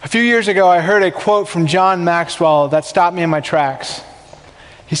few years ago, I heard a quote from John Maxwell that stopped me in my tracks.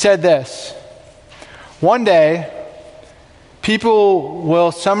 He said this: "One day, people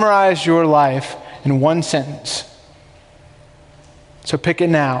will summarize your life in one sentence. So pick it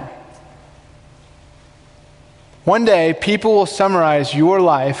now." One day, people will summarize your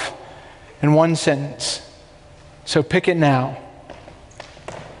life in one sentence. So pick it now.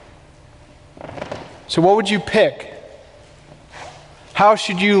 So what would you pick? How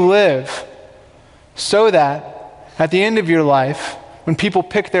should you live so that at the end of your life, when people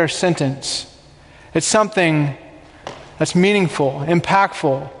pick their sentence, it's something that's meaningful,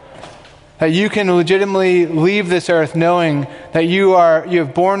 impactful, that you can legitimately leave this earth knowing that you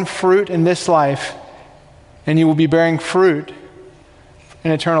have borne fruit in this life and you will be bearing fruit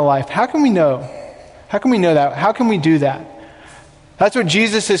in eternal life? How can we know? How can we know that? How can we do that? That's what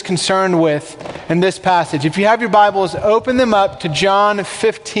Jesus is concerned with in this passage. If you have your Bibles, open them up to John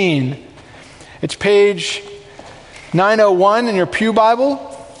 15. It's page 901 in your pew Bible.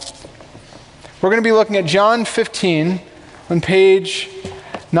 We're going to be looking at John 15 on page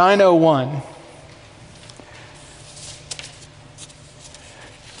 901.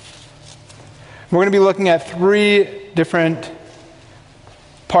 We're going to be looking at three different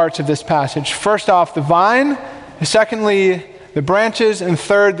parts of this passage. First off, the vine. Secondly, the branches. And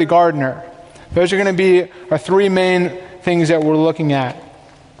third, the gardener. Those are going to be our three main things that we're looking at.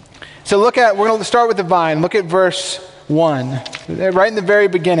 So we're going to start with the vine. Look at verse 1. Right in the very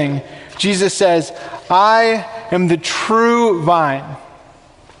beginning, Jesus says, "I am the true vine."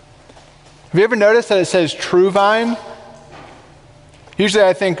 Have you ever noticed that it says true vine? Usually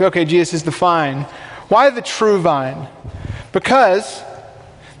I think, okay, Jesus is the vine. Why the true vine? Because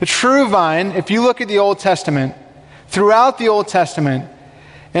the true vine, if you look at the Old Testament, throughout the Old Testament,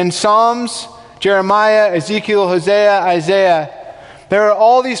 in Psalms, Jeremiah, Ezekiel, Hosea, Isaiah, there are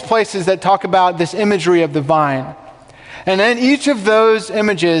all these places that talk about this imagery of the vine. And in each of those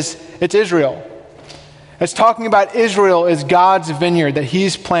images, it's Israel. It's talking about Israel as God's vineyard that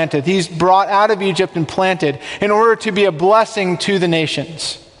he's planted. He's brought out of Egypt and planted in order to be a blessing to the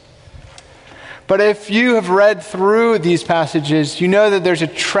nations. But if you have read through these passages, you know that there's a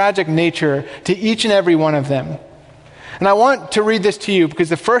tragic nature to each and every one of them. And I want to read this to you because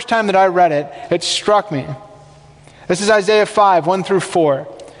the first time that I read it, it struck me. This is Isaiah 5, 1 through 4.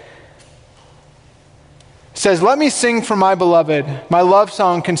 It says, "Let me sing for my beloved my love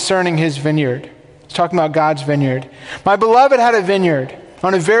song concerning his vineyard." It's talking about God's vineyard. "My beloved had a vineyard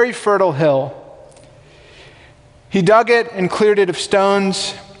on a very fertile hill. He dug it and cleared it of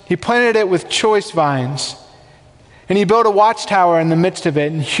stones. He planted it with choice vines. And he built a watchtower in the midst of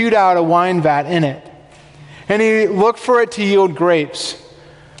it and hewed out a wine vat in it. And he looked for it to yield grapes,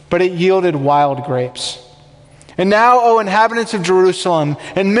 but it yielded wild grapes. And now, O inhabitants of Jerusalem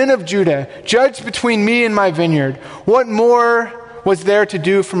and men of Judah, judge between me and my vineyard. What more was there to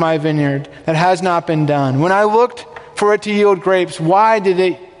do for my vineyard that has not been done? When I looked for it to yield grapes, why did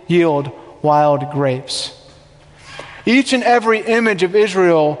it yield wild grapes?" Each and every image of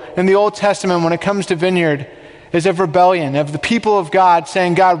Israel in the Old Testament when it comes to vineyard is of rebellion, of the people of God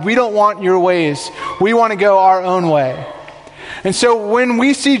saying, "God, we don't want your ways. We want to go our own way." And so when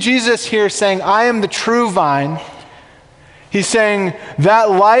we see Jesus here saying, "I am the true vine," he's saying that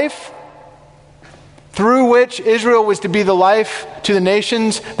life through which Israel was to be the life to the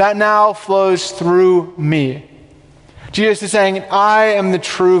nations, that now flows through me. Jesus is saying, "I am the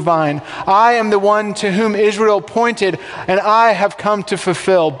true vine. I am the one to whom Israel pointed, and I have come to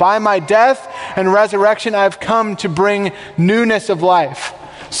fulfill. By my death and resurrection, I have come to bring newness of life."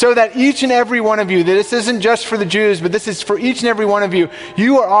 So that each and every one of you, that this isn't just for the Jews, but this is for each and every one of you,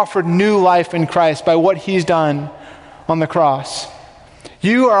 you are offered new life in Christ by what he's done on the cross.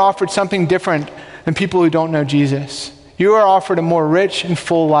 You are offered something different than people who don't know Jesus. You are offered a more rich and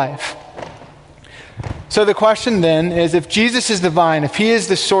full life. So the question then is, if Jesus is the vine, if he is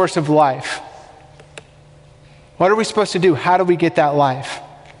the source of life, what are we supposed to do? How do we get that life?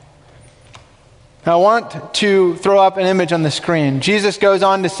 Now, I want to throw up an image on the screen. Jesus goes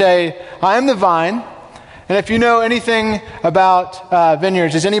on to say, "I am the vine." And if you know anything about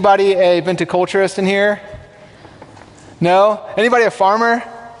vineyards, is anybody a viticulturist in here? No? Anybody a farmer?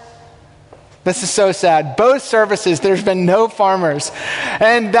 This is so sad. Both services, there's been no farmers.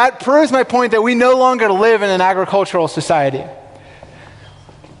 And that proves my point that we no longer live in an agricultural society.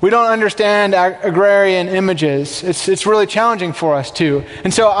 We don't understand agrarian images. It's really challenging for us too.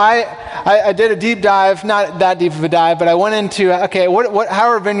 And so I did a deep dive, not that deep of a dive, but I went into, okay, how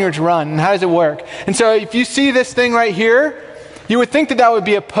are vineyards run and how does it work? And so if you see this thing right here, you would think that would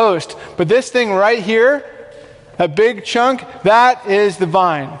be a post, but this thing right here, a big chunk, that is the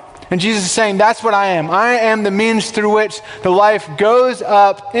vine. And Jesus is saying, that's what I am. I am the means through which the life goes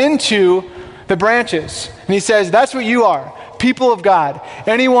up into the branches. And he says, that's what you are, people of God.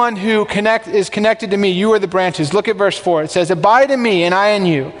 Anyone who is connected to me, you are the branches. Look at verse 4. It says, abide in me and I in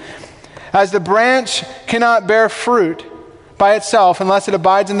you. As the branch cannot bear fruit by itself unless it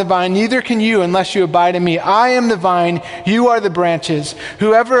abides in the vine, neither can you unless you abide in me. I am the vine, you are the branches.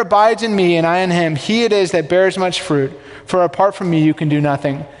 Whoever abides in me and I in him, he it is that bears much fruit. For apart from me, you can do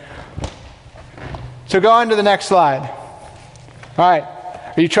nothing. So go on to the next slide. All right,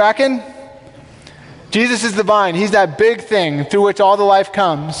 are you tracking? Jesus is the vine. He's that big thing through which all the life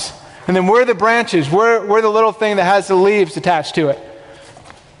comes. And then we're the branches. We're the little thing that has the leaves attached to it,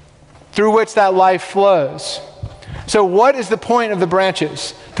 through which that life flows. So what is the point of the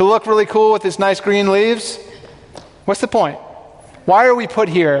branches? To look really cool with its nice green leaves? What's the point? Why are we put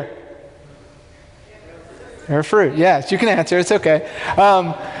here? Bear fruit. Yes, you can answer. It's okay.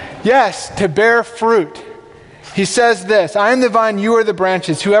 Yes, to bear fruit. He says this, I am the vine, you are the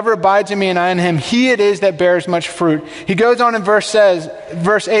branches. Whoever abides in me and I in him, he it is that bears much fruit. He goes on in verse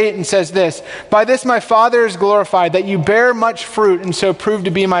 8 and says this, by this my Father is glorified, that you bear much fruit and so prove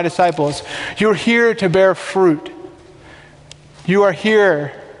to be my disciples. You're here to bear fruit. You are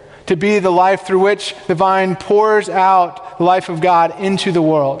here to be the life through which the vine pours out the life of God into the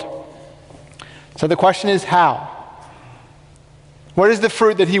world. So the question is how? What is the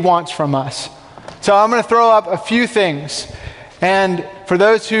fruit that he wants from us? So I'm going to throw up a few things. And for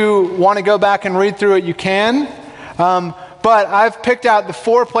those who want to go back and read through it, you can. But I've picked out the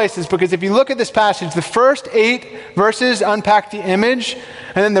 4 places because if you look at this passage, the first 8 verses unpack the image.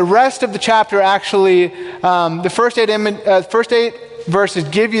 And then the rest of the chapter actually, the first 8 verses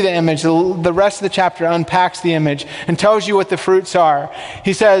give you the image. The rest of the chapter unpacks the image and tells you what the fruits are.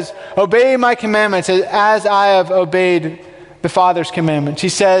 He says, obey my commandments as I have obeyed the Father's commandments. He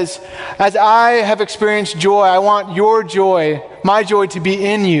says, as I have experienced joy, I want your joy, my joy, to be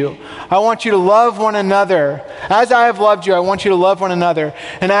in you. I want you to love one another. As I have loved you, I want you to love one another.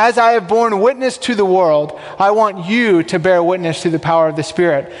 And as I have borne witness to the world, I want you to bear witness through the power of the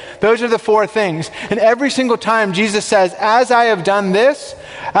Spirit. Those are the 4 things. And every single time Jesus says, as I have done this,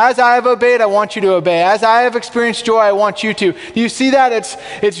 as I have obeyed, I want you to obey. As I have experienced joy, I want you to. Do you see that?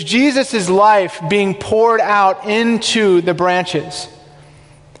 It's Jesus' life being poured out into the branches.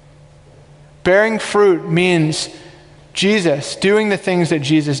 Bearing fruit means Jesus doing the things that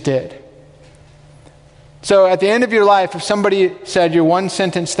Jesus did. So at the end of your life, if somebody said your one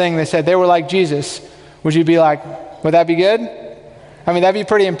sentence thing, they said they were like Jesus, would you be like, would that be good? I mean, that'd be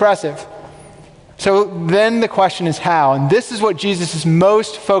pretty impressive. So then the question is how? And this is what Jesus is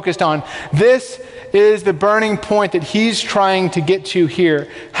most focused on. This is the burning point that he's trying to get to here.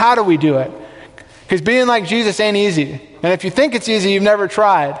 How do we do it? Because being like Jesus ain't easy. And if you think it's easy, you've never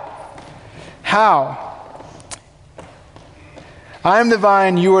tried. How? I am the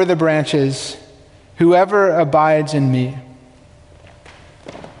vine, you are the branches. Whoever abides in me.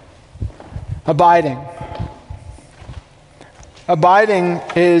 Abiding. Abiding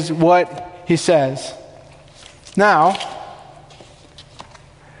is what he says. Now,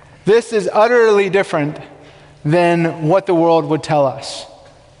 this is utterly different than what the world would tell us.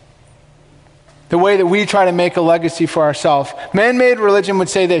 The way that we try to make a legacy for ourselves. Man-made religion would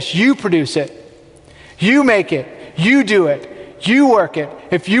say this, you produce it. You make it. You do it. You work it.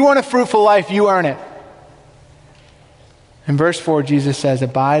 If you want a fruitful life, you earn it. In verse 4, Jesus says,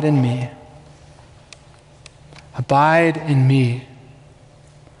 abide in me. Abide in me.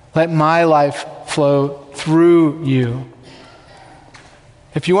 Let my life flow through you.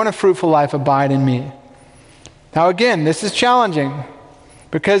 If you want a fruitful life, abide in me. Now again, this is challenging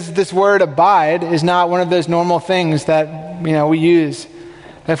because this word abide is not one of those normal things that, we use.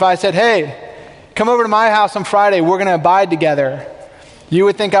 If I said, hey, come over to my house on Friday, we're going to abide together, you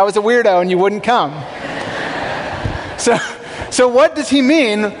would think I was a weirdo and you wouldn't come. So what does he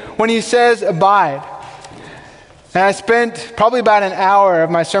mean when he says abide? And I spent probably about an hour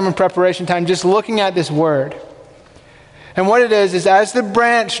of my sermon preparation time just looking at this word. And what it is as the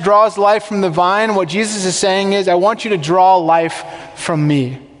branch draws life from the vine, what Jesus is saying is, I want you to draw life from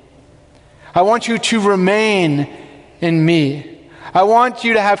me. I want you to remain in me. I want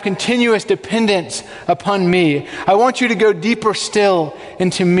you to have continuous dependence upon me. I want you to go deeper still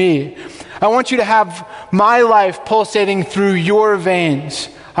into me. I want you to have my life pulsating through your veins.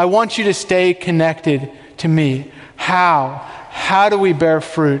 I want you to stay connected to me. How? How do we bear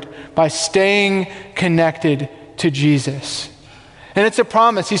fruit? By staying connected to Jesus. And it's a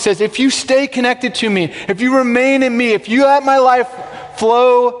promise. He says, if you stay connected to me, if you remain in me, if you let my life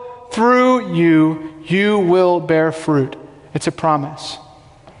flow through you, you will bear fruit. It's a promise.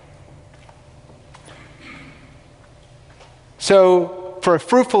 So, for a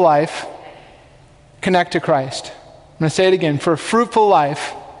fruitful life, connect to Christ. I'm going to say it again. For a fruitful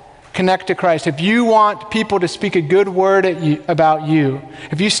life, connect to Christ. If you want people to speak a good word about you,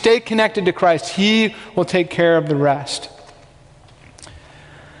 if you stay connected to Christ, He will take care of the rest.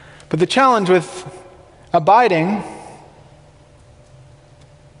 But the challenge with abiding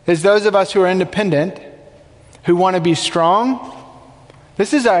is those of us who are independent, who want to be strong.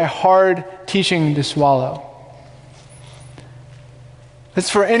 This is a hard teaching to swallow. It's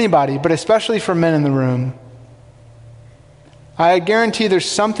for anybody, but especially for men in the room. I guarantee there's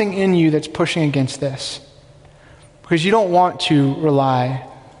something in you that's pushing against this, because you don't want to rely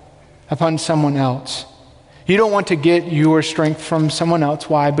upon someone else. You don't want to get your strength from someone else.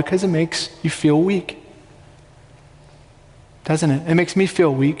 Why? Because it makes you feel weak. Doesn't it? It makes me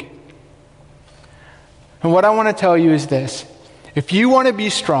feel weak. And what I want to tell you is this. If you want to be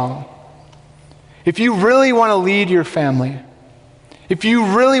strong, if you really want to lead your family, if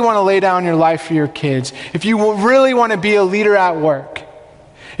you really want to lay down your life for your kids, if you really want to be a leader at work,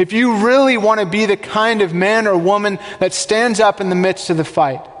 if you really want to be the kind of man or woman that stands up in the midst of the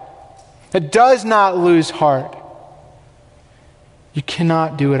fight, that does not lose heart, you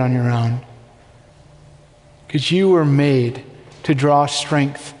cannot do it on your own. Because you were made to draw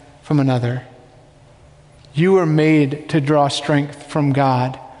strength from another. You were made to draw strength from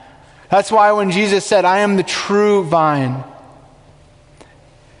God. That's why when Jesus said, I am the true vine,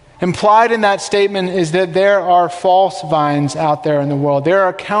 implied in that statement is that there are false vines out there in the world. There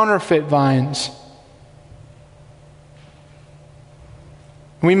are counterfeit vines.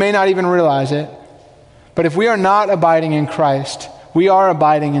 We may not even realize it, but if we are not abiding in Christ, we are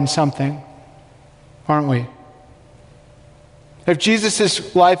abiding in something, aren't we? If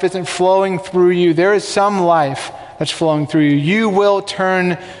Jesus' life isn't flowing through you, there is some life that's flowing through you. You will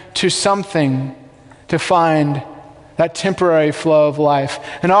turn to something to find that temporary flow of life.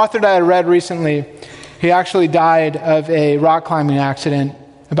 An author that I read recently, he actually died of a rock climbing accident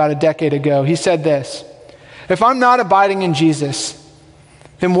about a decade ago. He said this, if I'm not abiding in Jesus,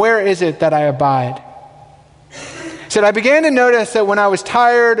 then where is it that I abide? He said, I began to notice that when I was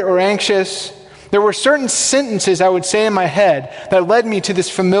tired or anxious, there were certain sentences I would say in my head that led me to this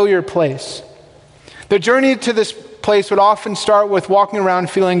familiar place. The journey to this place would often start with walking around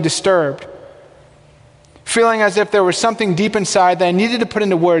feeling disturbed, feeling as if there was something deep inside that I needed to put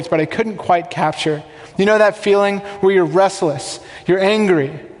into words, but I couldn't quite capture. You know that feeling where you're restless, you're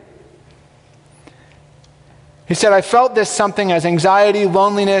angry. He said, I felt this something as anxiety,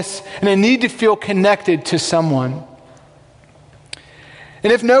 loneliness, and a need to feel connected to someone.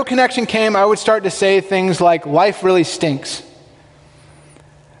 And if no connection came, I would start to say things like, life really stinks.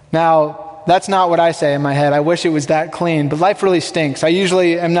 Now, that's not what I say in my head. I wish it was that clean, but life really stinks. I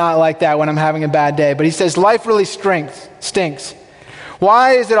usually am not like that when I'm having a bad day. But he says, life really stinks.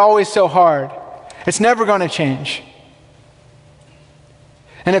 Why is it always so hard? It's never going to change.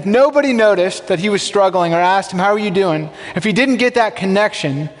 And if nobody noticed that he was struggling or asked him, how are you doing? If he didn't get that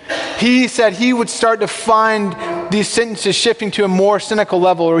connection, he said he would start to find these sentences shifting to a more cynical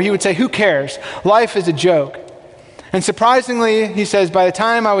level, where he would say, who cares? Life is a joke. And surprisingly, he says, by the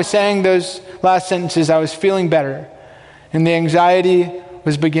time I was saying those last sentences, I was feeling better. And the anxiety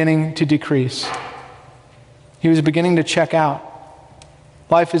was beginning to decrease. He was beginning to check out.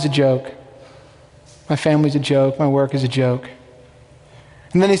 Life is a joke. My family's a joke. My work is a joke.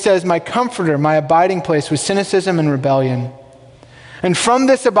 And then he says, my comforter, my abiding place was cynicism and rebellion. And from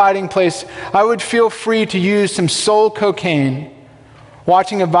this abiding place, I would feel free to use some soul cocaine,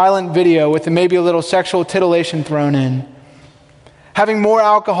 watching a violent video with maybe a little sexual titillation thrown in, having more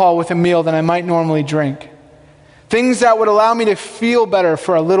alcohol with a meal than I might normally drink, things that would allow me to feel better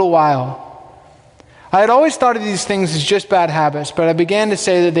for a little while. I had always thought of these things as just bad habits, but I began to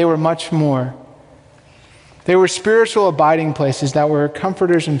say that they were much more. They were spiritual abiding places that were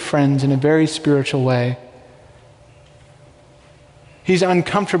comforters and friends in a very spiritual way. He's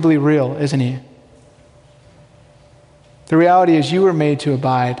uncomfortably real, isn't he? The reality is you were made to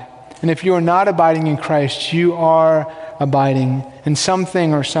abide. And if you are not abiding in Christ, you are abiding in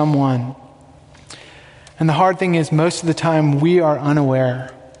something or someone. And the hard thing is, most of the time we are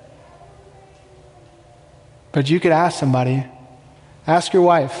unaware. But you could ask somebody. Ask your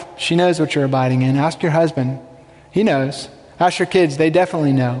wife. She knows what you're abiding in. Ask your husband. He knows. Ask your kids. They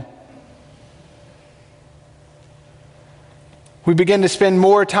definitely know. We begin to spend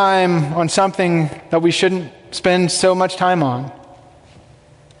more time on something that we shouldn't spend so much time on.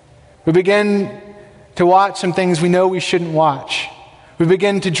 We begin to watch some things we know we shouldn't watch. We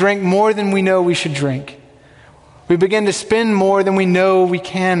begin to drink more than we know we should drink. We begin to spend more than we know we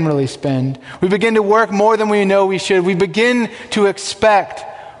can really spend. We begin to work more than we know we should. We begin to expect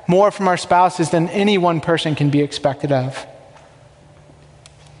more from our spouses than any one person can be expected of.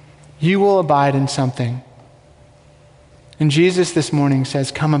 You will abide in something. And Jesus this morning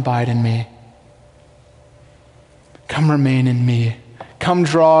says, come abide in me. Come remain in me. Come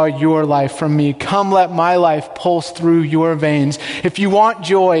draw your life from me. Come let my life pulse through your veins. If you want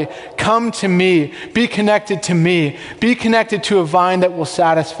joy, come to me. Be connected to me. Be connected to a vine that will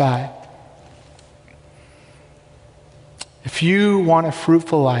satisfy. If you want a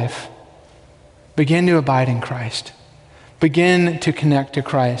fruitful life, begin to abide in Christ. Begin to connect to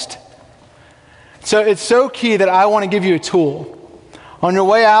Christ. So it's so key that I want to give you a tool. On your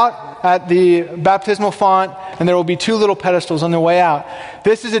way out at the baptismal font, and there will be 2 little pedestals on the way out.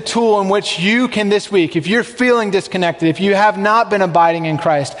 This is a tool in which you can this week, if you're feeling disconnected, if you have not been abiding in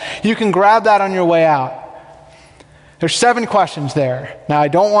Christ, you can grab that on your way out. There's 7 questions there. Now, I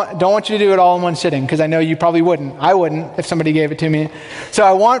don't want you to do it all in one sitting, because I know you probably wouldn't. I wouldn't if somebody gave it to me. So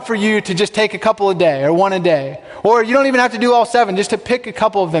I want for you to just take a couple a day, or 1 a day. Or you don't even have to do all 7, just to pick a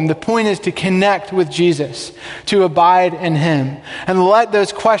couple of them. The point is to connect with Jesus, to abide in him, and let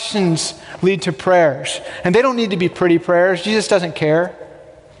those questions lead to prayers. And they don't need to be pretty prayers. Jesus doesn't care.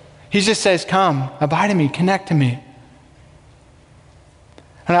 He just says, come, abide in me, connect to me.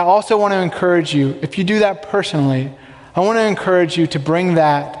 And I also want to encourage you, if you do that personally, I want to encourage you to bring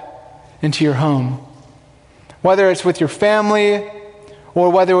that into your home. Whether it's with your family or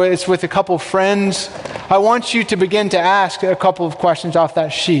whether it's with a couple of friends, I want you to begin to ask a couple of questions off that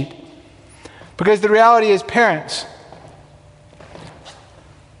sheet. Because the reality is, parents,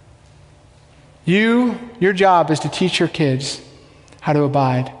 your job is to teach your kids how to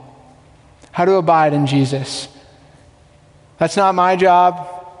abide in Jesus. That's not my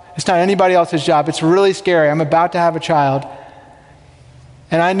job. It's not anybody else's job. It's really scary. I'm about to have a child.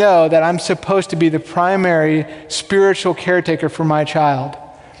 And I know that I'm supposed to be the primary spiritual caretaker for my child.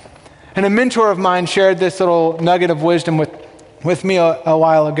 And a mentor of mine shared this little nugget of wisdom with me a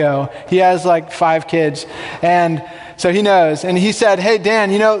while ago. He has like 5 kids. And so he knows. And he said, hey, Dan,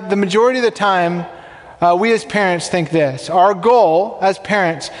 the majority of the time, we as parents think this. Our goal as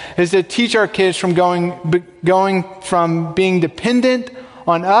parents is to teach our kids from going from being dependent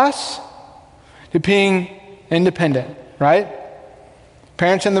on us to being independent, right?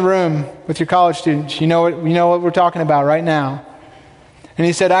 Parents in the room with your college students, you know what we're talking about right now. And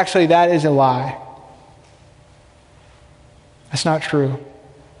he said, actually, that is a lie. That's not true.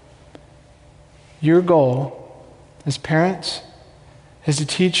 Your goal as parents is to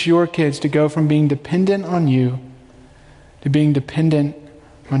teach your kids to go from being dependent on you to being dependent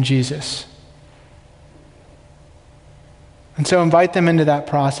on Jesus. And so invite them into that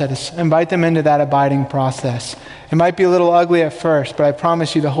process. Invite them into that abiding process. It might be a little ugly at first, but I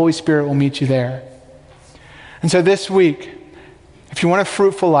promise you the Holy Spirit will meet you there. And so this week, if you want a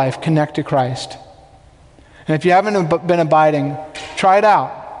fruitful life, connect to Christ. And if you haven't been abiding, try it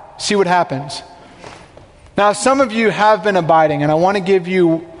out. See what happens. Now, some of you have been abiding, and I want to give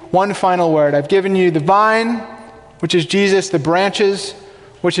you one final word. I've given you the vine, which is Jesus, the branches,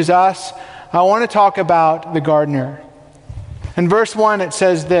 which is us. I want to talk about the gardener. In verse 1, it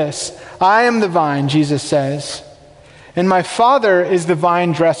says this, I am the vine, Jesus says, and my Father is the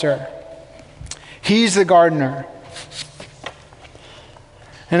vine dresser. He's the gardener.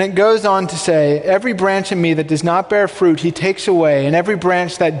 And it goes on to say, every branch in me that does not bear fruit, he takes away, and every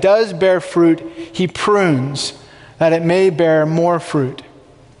branch that does bear fruit, he prunes, that it may bear more fruit.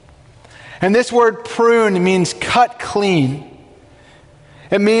 And this word prune means cut clean.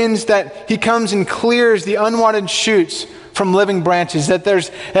 It means that he comes and clears the unwanted shoots from living branches, that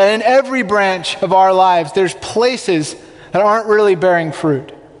in every branch of our lives, there's places that aren't really bearing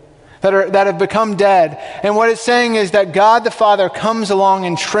fruit, that have become dead. And what it's saying is that God the Father comes along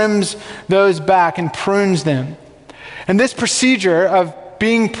and trims those back and prunes them. And this procedure of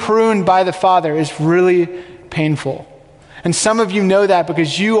being pruned by the Father is really painful. And some of you know that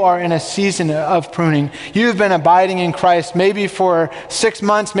because you are in a season of pruning. You've been abiding in Christ maybe for 6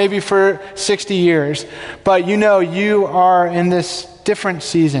 months, maybe for 60 years. But you are in this different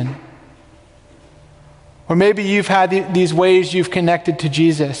season. Or maybe you've had these ways you've connected to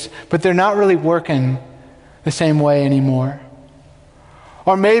Jesus, but they're not really working the same way anymore.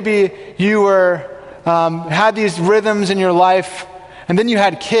 Or maybe you had these rhythms in your life, and then you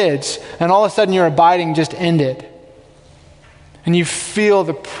had kids, and all of a sudden your abiding just ended. And you feel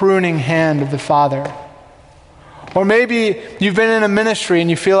the pruning hand of the Father. Or maybe you've been in a ministry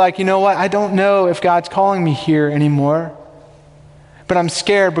and you feel like, I don't know if God's calling me here anymore. but I'm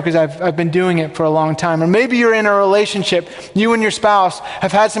scared because I've been doing it for a long time. Or maybe you're in a relationship, you and your spouse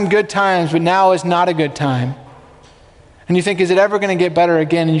have had some good times, but now is not a good time. And you think, is it ever going to get better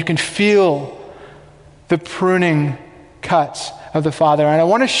again? And you can feel the pruning cuts of the Father. And I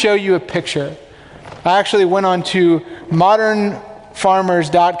want to show you a picture. I actually went on to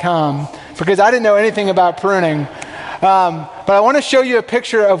modernfarmers.com because I didn't know anything about pruning. But I want to show you a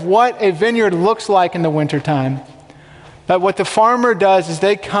picture of what a vineyard looks like in the wintertime. That what the farmer does is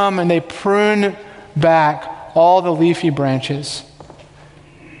they come and they prune back all the leafy branches.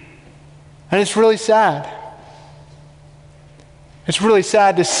 And it's really sad. It's really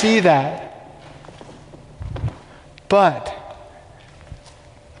sad to see that. But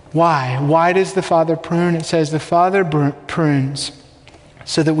why? Why does the Father prune? It says the Father prunes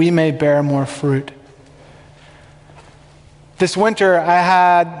so that we may bear more fruit. This winter,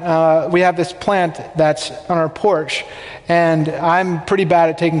 we have this plant that's on our porch, and I'm pretty bad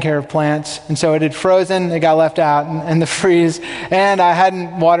at taking care of plants, and so it had frozen, it got left out in the freeze, and I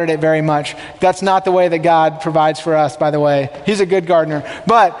hadn't watered it very much. That's not the way that God provides for us, by the way. He's a good gardener.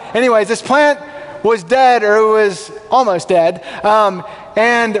 But anyways, this plant was dead, or it was almost dead,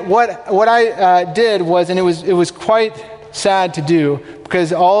 and what I did was, and it was quite sad to do,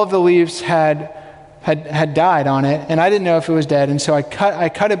 because all of the leaves had died on it, and I didn't know if it was dead, and so I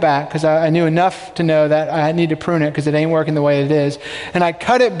cut it back because I knew enough to know that I need to prune it because it ain't working the way it is. And I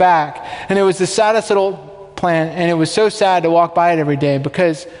cut it back, and it was the saddest little plant, and it was so sad to walk by it every day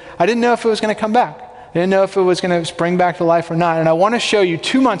because I didn't know if it was going to come back. I didn't know if it was going to spring back to life or not. And I want to show you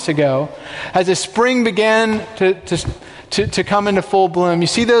 2 months ago, as the spring began to come into full bloom, you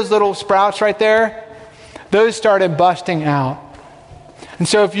see those little sprouts right there? Those started busting out. And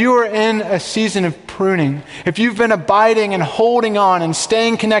so if you are in a season of pruning, if you've been abiding and holding on and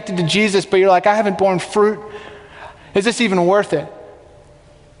staying connected to Jesus, but you're like, I haven't borne fruit, is this even worth it?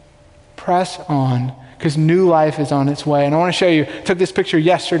 Press on, because new life is on its way. And I want to show you, I took this picture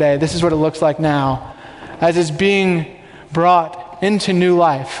yesterday. This is what it looks like now, as it's being brought into new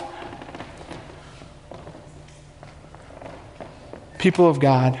life. People of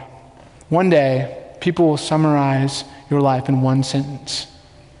God, one day, people will summarize your life in one sentence.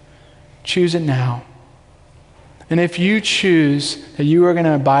 Choose it now. And if you choose that you are going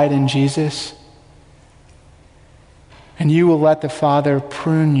to abide in Jesus, and you will let the Father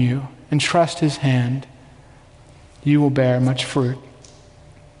prune you and trust his hand, you will bear much fruit.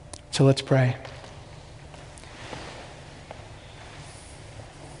 So let's pray.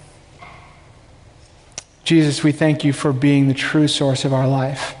 Jesus, we thank you for being the true source of our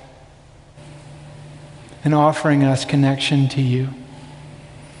life and offering us connection to you.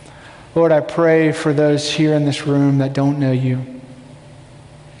 Lord, I pray for those here in this room that don't know you.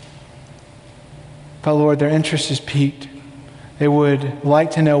 But Lord, their interest is piqued. They would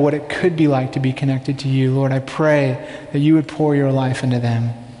like to know what it could be like to be connected to you. Lord, I pray that you would pour your life into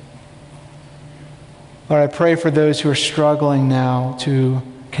them. Lord, I pray for those who are struggling now to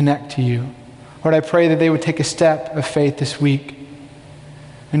connect to you. Lord, I pray that they would take a step of faith this week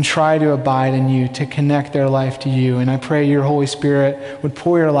and try to abide in you, to connect their life to you. And I pray your Holy Spirit would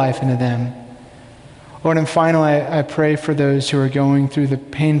pour your life into them. Lord, and finally, I pray for those who are going through the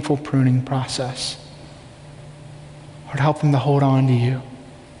painful pruning process. Lord, help them to hold on to you.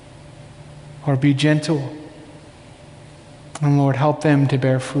 Lord, be gentle. And Lord, help them to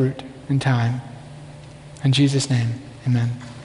bear fruit in time. In Jesus' name, amen.